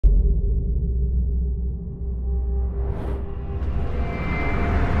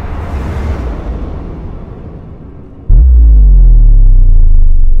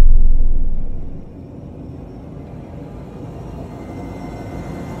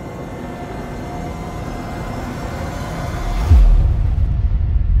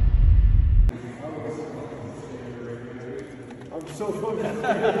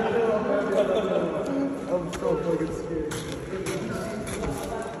I'm so fucking scared.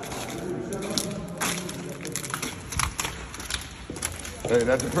 Hey,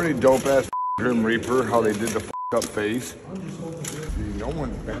 that's a pretty dope ass Grim Reaper, how they did the up face. See, no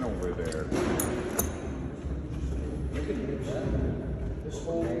one's been over there.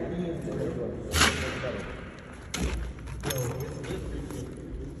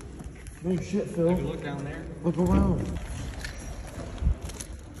 No shit, Phil. Have you look down there? Look around.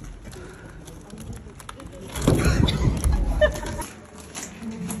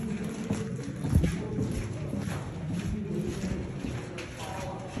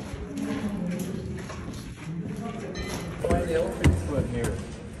 Why the elephant's foot here?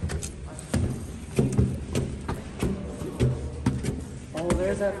 Oh,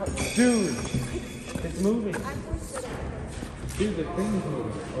 there's that. Dude, it's moving. Dude, the thing's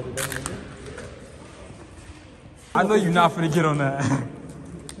moving. Oh, the thing moving? I know you're not finna get on that.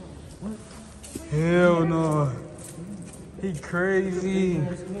 Hell no. He crazy.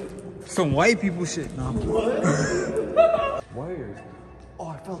 Some white people shit. No. Wires. Oh,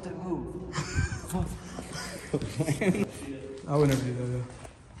 I felt it move. I would never do that though.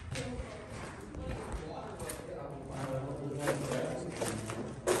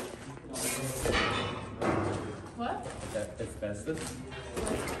 What? Asbestos?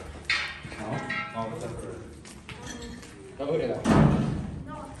 No? Oh, what's that for? Oh, yeah.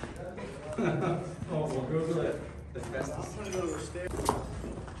 No. Oh, we'll go to that asbestos. I'm gonna go to the stairs.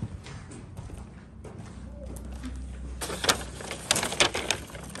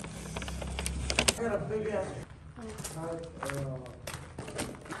 I got a big ass.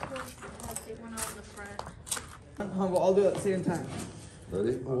 Take one out of the front. We'll all do it at the same time.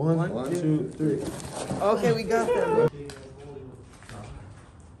 Ready? One, two, three. Okay, we got that.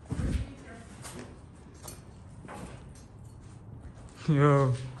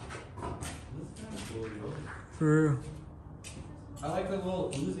 Yo. For real. I like the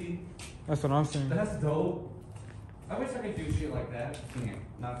little Uzi. That's what I'm saying. That's dope. I wish I could do shit like that.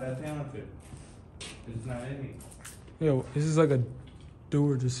 Not that talented. It's not in me. Yo, this is like a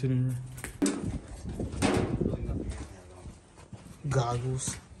door just sitting here. Really nothing in here though.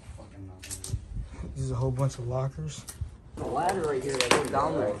 Goggles. Fucking nothing. This is a whole bunch of lockers. The ladder right here that goes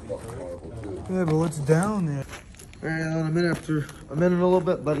down there. Yeah, but what's down there? Alright, a minute and a little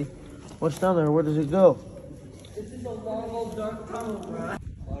bit, buddy. What's down there? Where does it go? This is a long old dark tunnel, bro.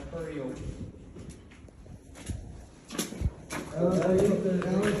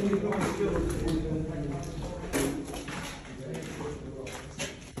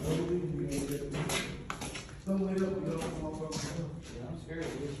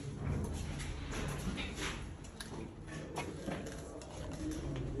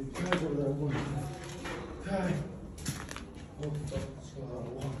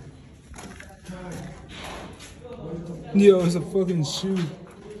 Yo, it's a fucking shoe.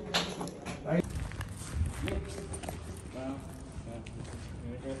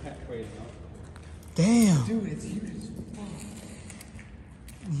 Damn. Dude, it's huge as fuck.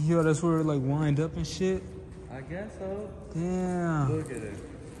 Yo, that's where it like wind up and shit. I guess so. Damn. Look at it.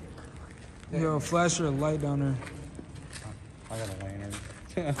 Yo, flash your light down there. I got a lantern.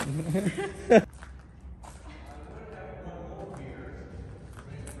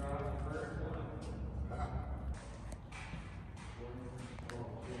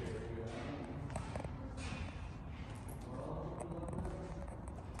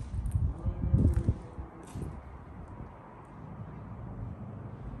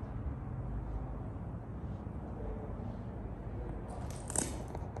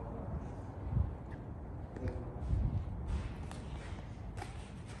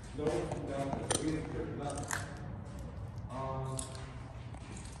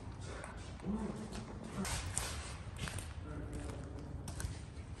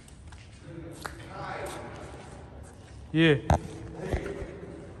 Yeah.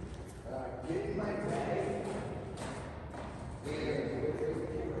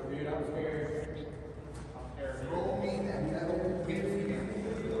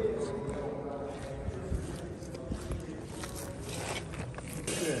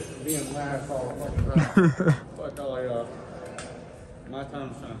 Being last all the fucking time. Fuck all y'all. My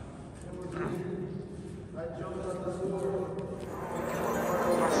time's done.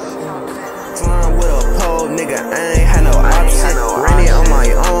 Flying with a pole, nigga, I ain't had no option. Ran it on my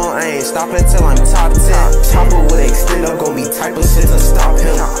own, I ain't stopping till I'm top 10. Chopper with extend up, gon' be type of shit to stop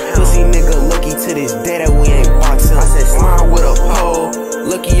him. Pussy nigga lucky to this day that we ain't boxing. I said flying with a pole,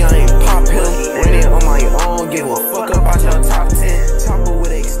 lucky I ain't